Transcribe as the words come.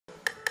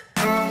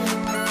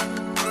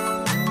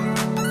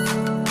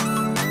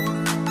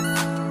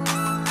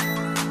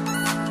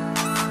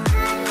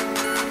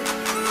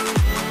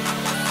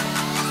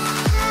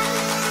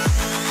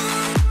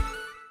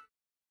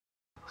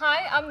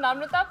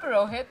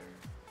Purohit.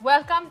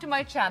 Welcome to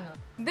my channel.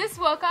 This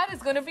workout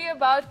is going to be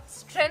about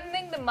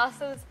strengthening the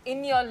muscles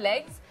in your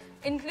legs,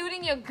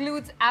 including your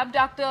glutes,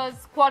 abductors,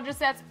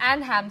 quadriceps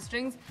and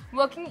hamstrings,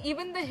 working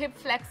even the hip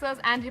flexors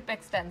and hip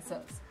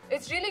extensors.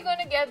 It's really going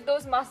to get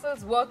those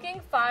muscles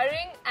working,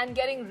 firing and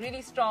getting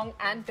really strong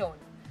and toned.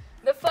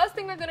 The first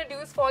thing we're going to do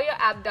is for your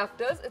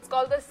abductors. It's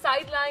called the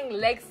side lying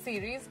legs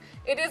series.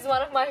 It is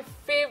one of my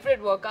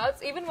favorite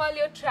workouts. Even while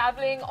you're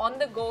traveling on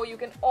the go, you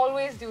can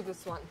always do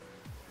this one.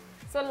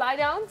 So lie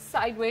down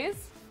sideways,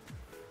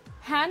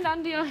 hand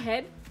under your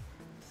head,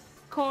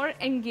 core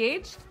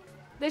engaged.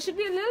 There should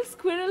be a little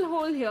squirrel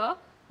hole here.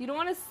 You don't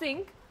want to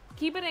sink.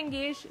 Keep it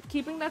engaged,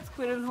 keeping that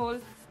squirrel hole.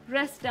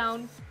 Rest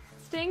down,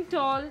 staying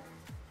tall.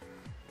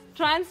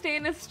 Try and stay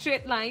in a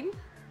straight line.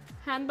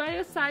 Hand by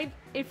your side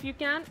if you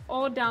can,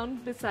 or down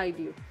beside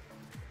you.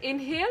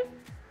 Inhale.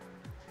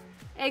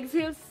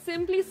 Exhale,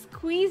 simply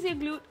squeeze your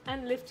glute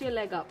and lift your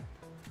leg up.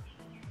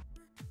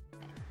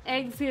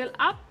 Exhale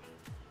up.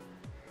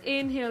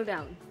 Inhale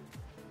down.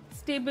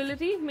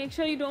 Stability, make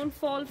sure you don't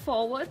fall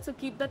forward, so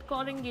keep that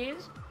core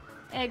engaged.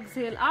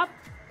 Exhale up.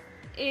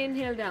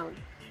 Inhale down.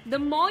 The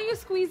more you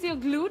squeeze your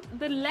glute,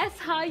 the less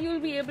high you'll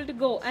be able to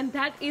go, and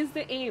that is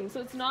the aim.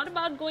 So it's not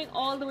about going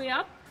all the way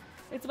up.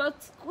 It's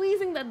about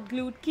squeezing that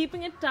glute,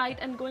 keeping it tight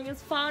and going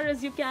as far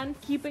as you can,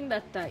 keeping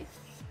that tight.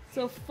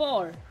 So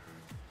 4.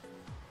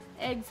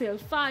 Exhale.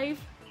 5.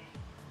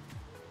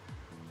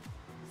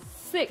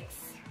 6.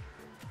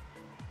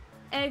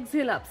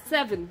 Exhale up.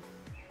 7.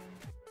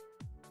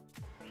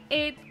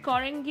 8.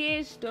 Core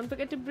engaged. Don't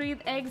forget to breathe.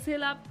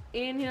 Exhale up.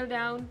 Inhale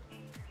down.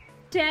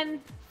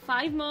 10.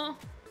 5 more.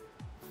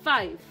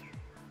 5.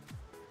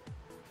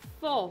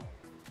 4.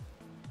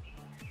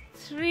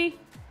 3.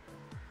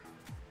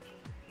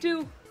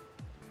 2,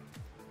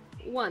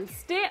 1.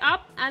 Stay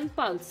up and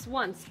pulse.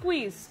 1.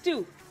 Squeeze.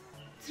 2,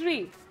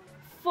 3,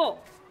 4,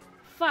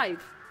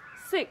 5,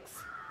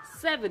 6,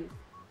 7,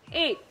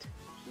 8,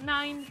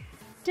 9,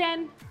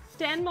 10.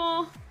 10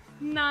 more.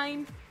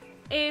 9,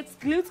 8.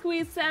 Glute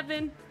squeeze.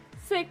 7,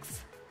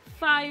 6,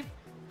 5,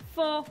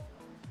 4,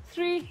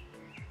 3,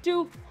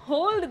 2.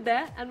 Hold it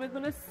there and we're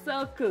going to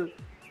circle.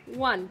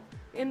 1.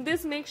 In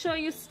this, make sure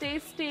you stay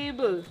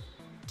stable.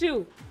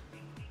 2.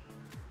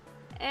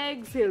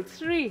 Exhale.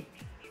 3,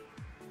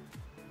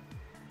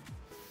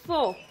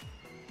 4,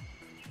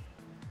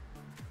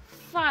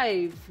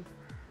 5,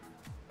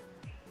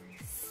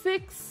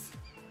 6,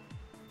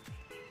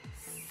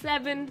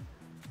 7,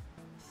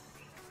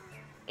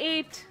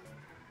 8,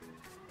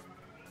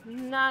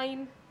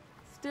 9.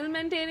 Still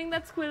maintaining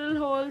that squirrel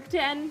hole.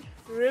 10.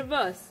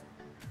 Reverse.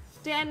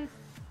 10,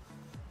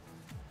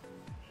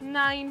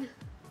 9,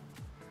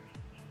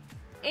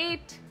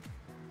 8.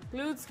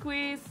 Glute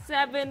squeeze.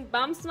 7.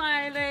 Bump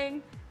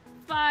smiling.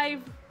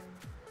 5,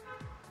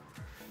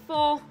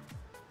 4.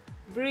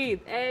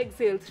 Breathe.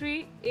 Exhale.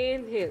 3.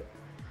 Inhale.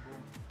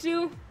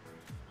 2.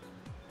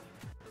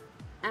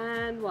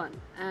 And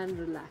 1. And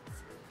relax.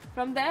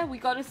 From there, we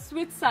got to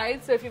switch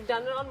sides. So if you've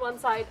done it on one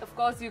side, of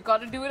course, you've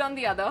got to do it on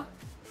the other.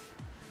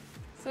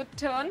 So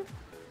turn.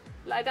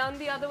 Lie down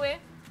the other way.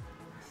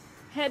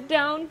 Head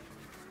down.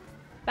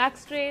 Back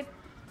straight.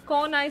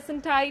 Core nice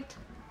and tight.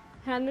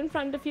 Hand in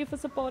front of you for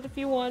support if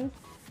you want.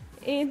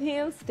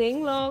 Inhale,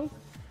 staying long.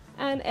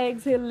 And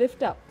exhale,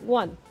 lift up.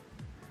 1.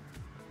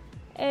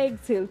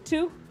 Exhale.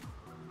 2.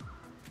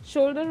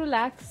 Shoulder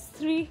relax.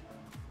 3.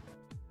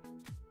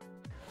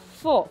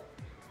 4.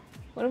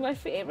 One of my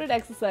favorite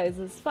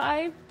exercises.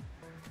 5.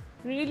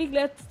 Really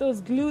gets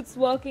those glutes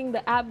working,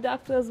 the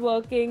abductors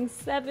working.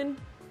 7.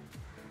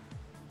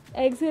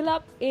 Exhale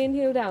up,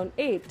 inhale down.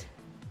 8.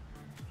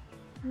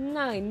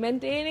 9.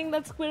 Maintaining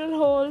that squirrel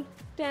hole.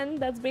 10.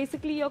 That's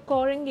basically your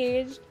core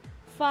engaged.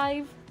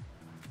 5.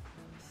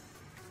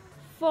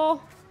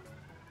 4.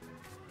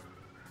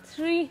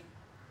 3.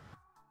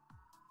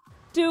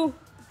 2.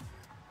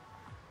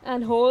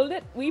 And hold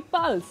it. We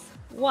pulse.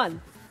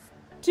 1,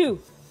 2,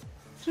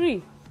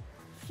 3,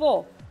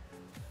 4,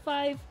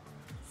 5,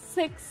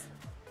 6,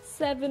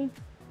 7,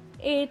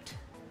 8,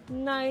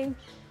 9,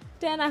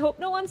 10. I hope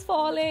no one's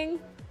falling.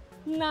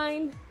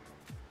 9,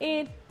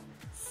 8,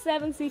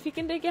 7. See if you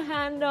can take your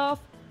hand off.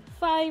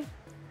 5,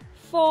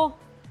 4,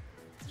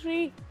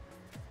 3,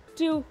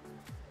 2,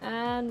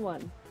 and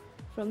 1.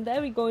 From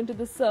there, we go into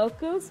the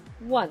circles.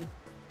 1,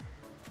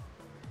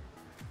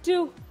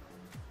 2,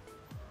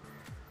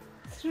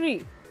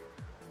 3,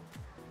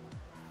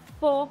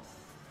 4,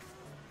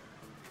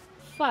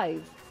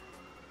 5,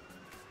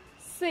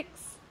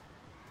 6.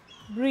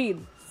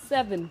 Breathe.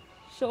 7.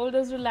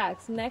 Shoulders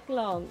relax. Neck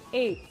long.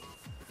 8,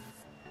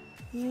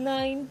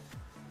 9,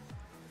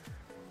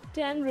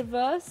 10.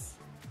 Reverse.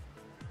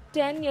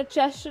 10. Your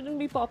chest shouldn't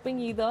be popping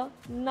either.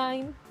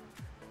 9,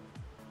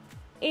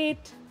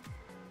 8,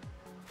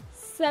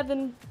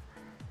 7,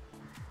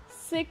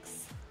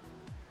 6,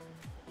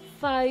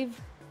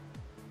 5,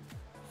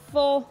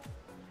 4,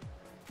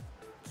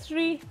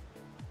 3,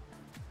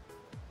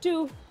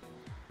 2,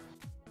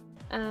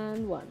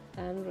 and 1.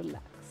 And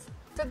relax.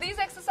 So these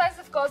exercises,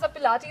 of course, are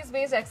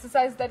Pilates-based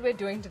exercises that we're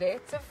doing today.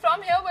 So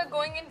from here, we're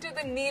going into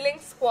the kneeling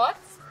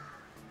squats.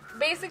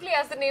 Basically,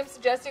 as the name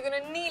suggests, you're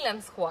going to kneel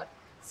and squat.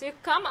 So you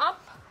come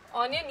up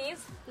on your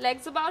knees,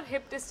 legs about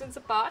hip distance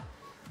apart,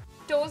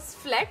 toes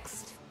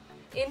flexed.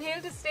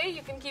 Inhale to stay.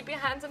 You can keep your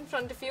hands in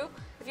front of you.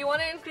 If you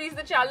want to increase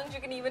the challenge,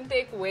 you can even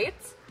take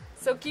weights.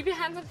 So keep your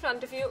hands in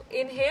front of you.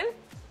 Inhale.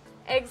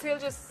 Exhale,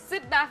 just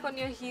sit back on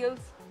your heels.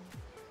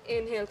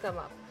 Inhale, come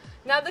up.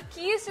 Now the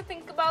key is to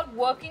think about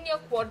working your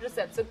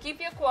quadriceps. So keep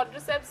your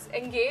quadriceps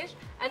engaged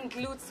and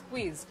glutes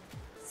squeezed.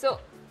 So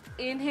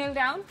inhale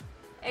down.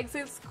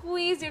 Exhale,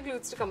 squeeze your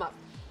glutes to come up.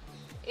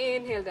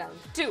 Inhale down.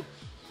 2.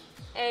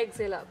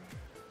 Exhale up.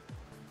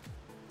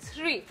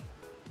 3.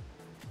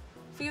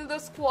 Feel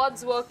those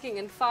quads working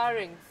and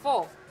firing.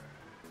 4.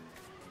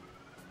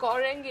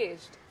 Core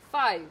engaged.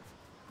 5.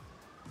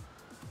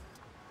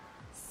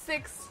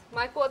 6.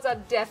 My quads are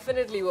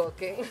definitely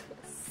working.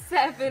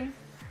 7.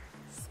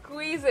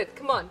 Squeeze it.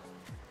 Come on.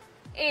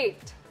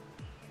 8.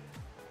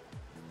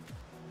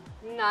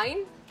 9.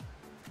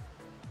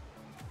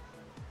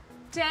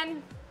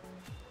 10.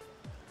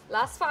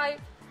 Last 5.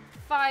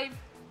 5.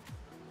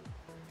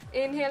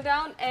 Inhale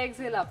down.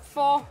 Exhale up.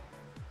 4.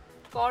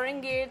 Core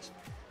engaged.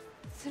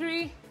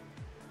 3.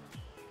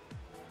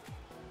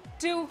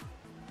 2.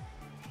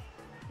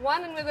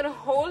 1. And we're going to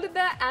hold it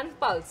there and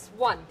pulse.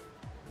 1.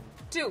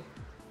 2.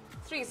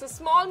 3. So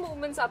small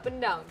movements up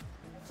and down.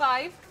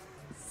 5.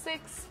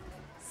 6.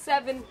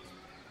 7,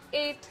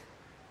 8,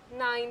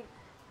 9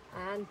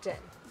 and 10.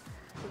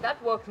 So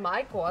that worked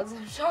my quads.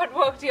 I'm sure it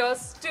worked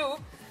yours too.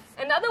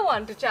 Another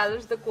one to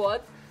challenge the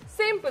quads.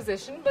 Same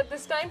position, but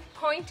this time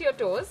point your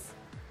toes.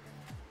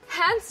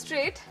 Hands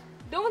straight.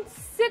 Don't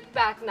sit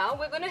back now.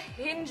 We're going to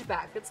hinge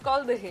back. It's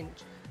called the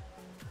hinge.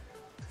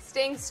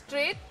 Staying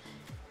straight.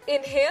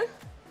 Inhale.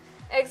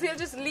 Exhale.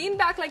 Just lean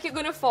back like you're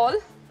going to fall.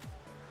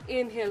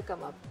 Inhale,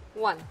 come up.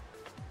 1.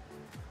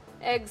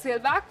 Exhale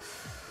back.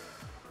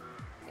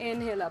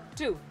 Inhale up.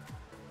 2.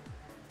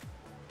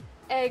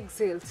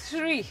 Exhale.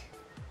 3.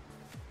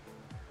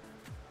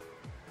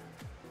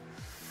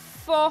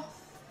 4.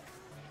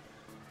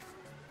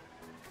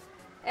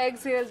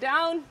 Exhale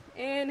down.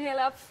 Inhale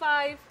up.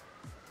 5.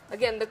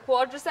 Again, the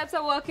quadriceps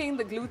are working,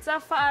 the glutes are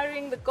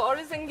firing, the core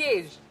is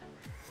engaged.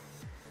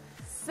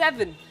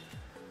 7.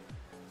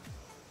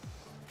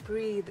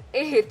 Breathe.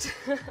 8.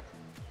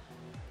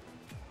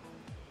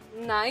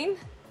 9.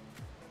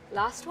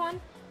 Last one.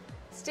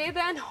 Stay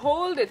there and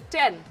hold it.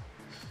 10,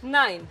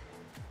 9,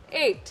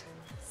 8,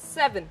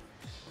 7,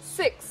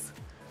 6,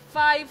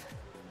 5,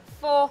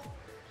 4,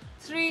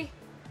 3,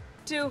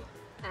 2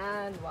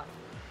 and 1.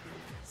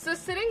 So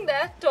sitting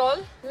there tall,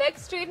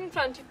 legs straight in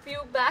front of you,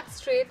 back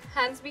straight,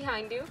 hands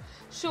behind you,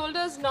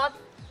 shoulders not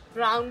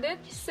rounded,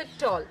 sit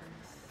tall.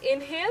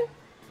 Inhale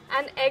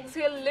and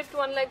exhale, lift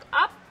one leg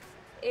up,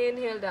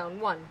 inhale down.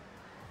 1.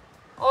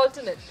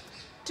 Alternate.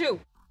 2,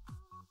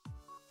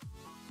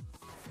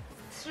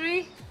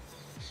 3,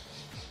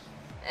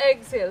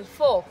 exhale.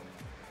 4,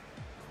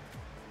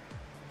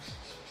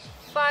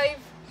 5,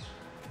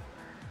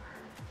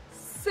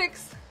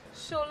 6,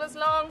 shoulders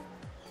long.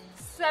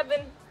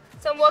 7.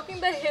 So I'm working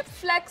the hip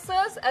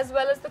flexors as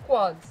well as the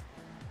quads.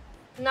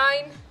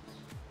 9,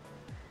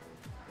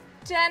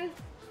 10,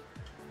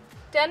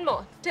 10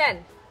 more.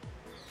 10,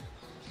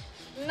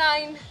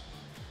 9,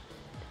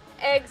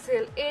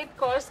 exhale. 8,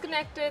 cores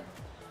connected.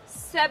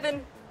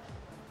 7,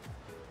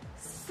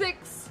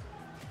 6,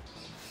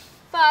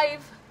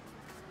 5,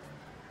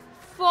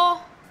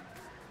 4,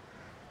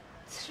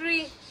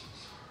 3,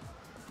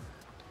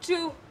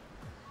 2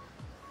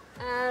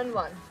 and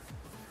 1.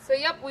 So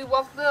yep, we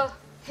worked the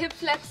hip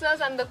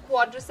flexors and the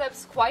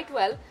quadriceps quite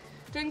well.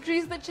 To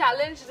increase the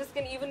challenge, this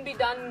can even be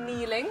done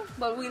kneeling,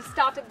 but we'll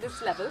start at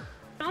this level.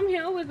 From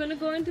here, we're going to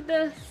go into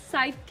the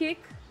side kick,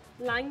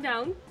 lying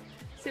down.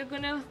 So you're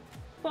going to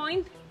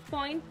point,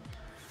 point,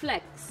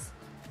 flex.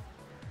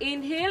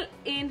 Inhale,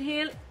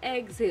 inhale,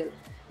 exhale.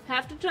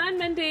 Have to try and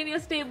maintain your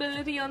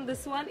stability on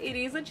this one. It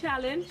is a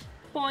challenge.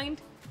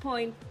 Point,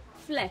 point,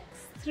 flex.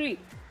 3,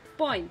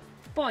 point,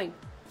 point,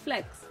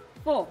 flex.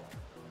 4,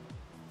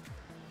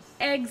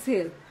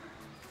 exhale.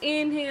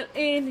 Inhale,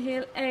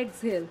 inhale,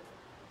 exhale.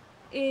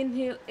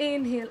 Inhale,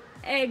 inhale,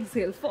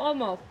 exhale. 4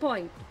 more.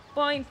 Point,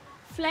 point,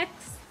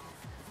 flex.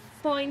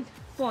 Point,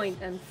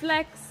 point and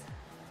flex.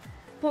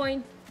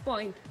 Point,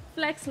 point,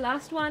 flex.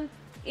 Last one.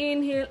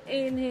 Inhale,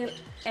 inhale,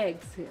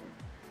 exhale.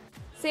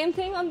 Same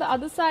thing on the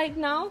other side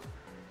now.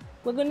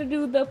 We're going to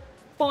do the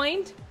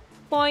point,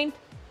 point,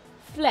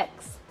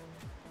 flex.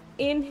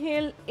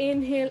 Inhale,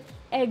 inhale,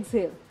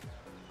 exhale.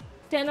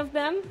 10 of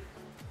them.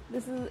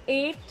 This is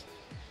 8.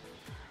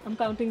 I'm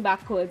counting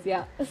backwards,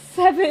 yeah.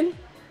 7,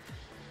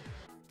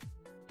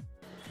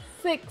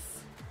 6,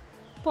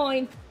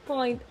 point,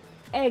 point,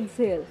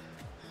 exhale.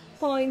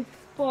 Point,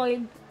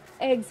 point,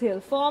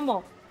 exhale. 4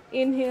 more.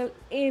 Inhale,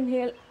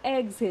 inhale,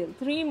 exhale.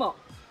 3 more.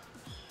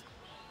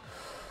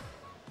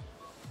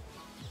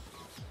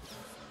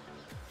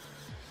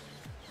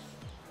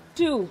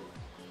 2.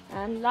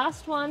 And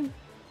last one.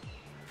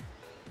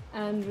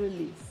 And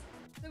release.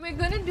 So We're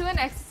going to do an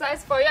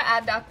exercise for your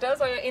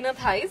adductors or your inner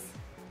thighs.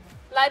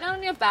 Lie down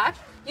on your back.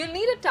 You'll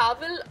need a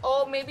towel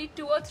or maybe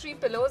 2 or 3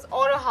 pillows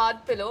or a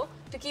hard pillow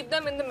to keep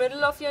them in the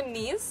middle of your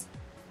knees,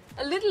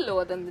 a little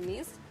lower than the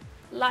knees.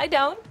 Lie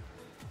down,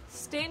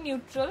 stay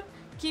neutral,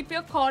 keep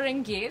your core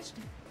engaged.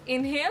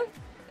 Inhale.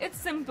 It's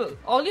simple.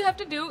 All you have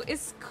to do is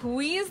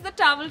squeeze the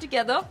towel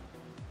together.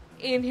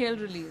 Inhale,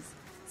 release.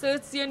 So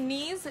it's your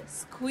knees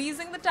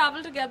squeezing the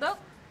towel together.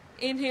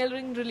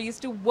 Inhaling, release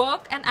to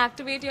work and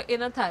activate your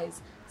inner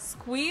thighs.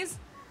 Squeeze,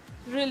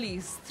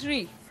 release.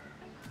 3,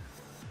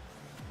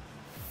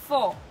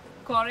 4,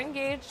 core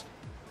engaged.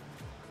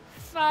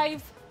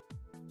 5,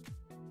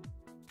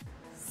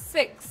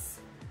 6,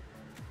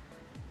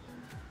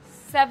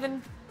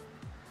 7.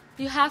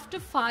 You have to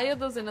fire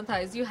those inner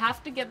thighs. You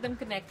have to get them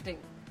connecting.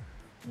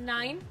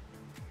 9,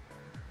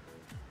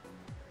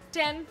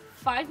 10,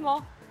 5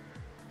 more.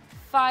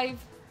 5,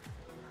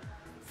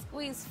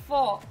 squeeze.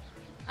 4.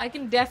 I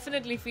can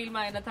definitely feel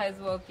my inner thighs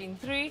working.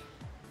 3,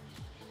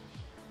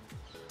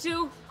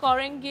 2, core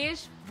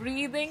engaged,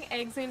 breathing,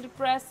 exhale to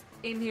press,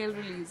 inhale,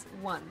 release.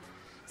 1.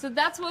 So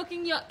that's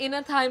working your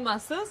inner thigh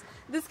muscles.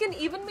 This can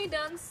even be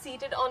done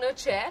seated on a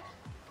chair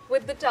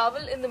with the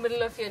towel in the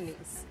middle of your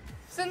knees.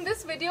 So in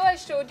this video, I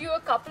showed you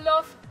a couple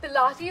of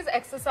Pilates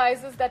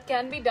exercises that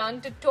can be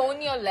done to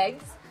tone your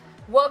legs,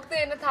 work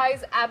the inner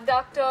thighs,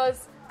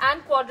 abductors,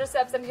 and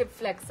quadriceps and hip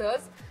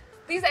flexors.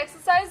 These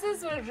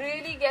exercises will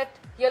really get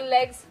your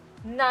legs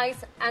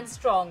nice and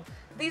strong.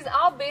 These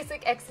are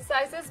basic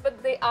exercises,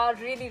 but they are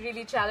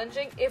really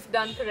challenging if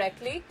done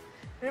correctly.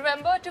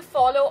 Remember to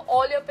follow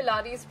all your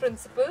Pilates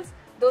principles.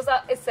 Those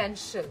are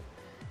essential.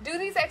 Do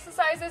these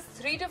exercises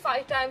 3 to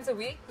 5 times a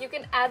week. You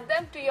can add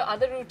them to your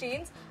other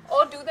routines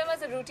or do them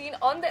as a routine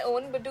on their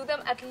own, but do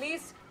them at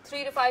least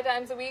 3 to 5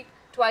 times a week,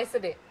 twice a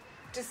day,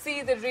 to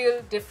see the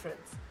real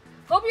difference.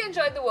 Hope you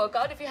enjoyed the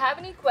workout. If you have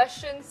any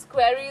questions,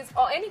 queries,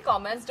 or any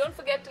comments, don't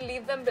forget to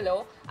leave them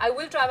below. I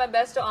will try my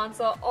best to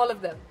answer all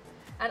of them.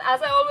 And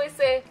as I always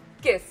say,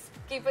 KISS.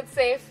 Keep it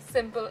safe,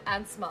 simple,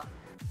 and smart.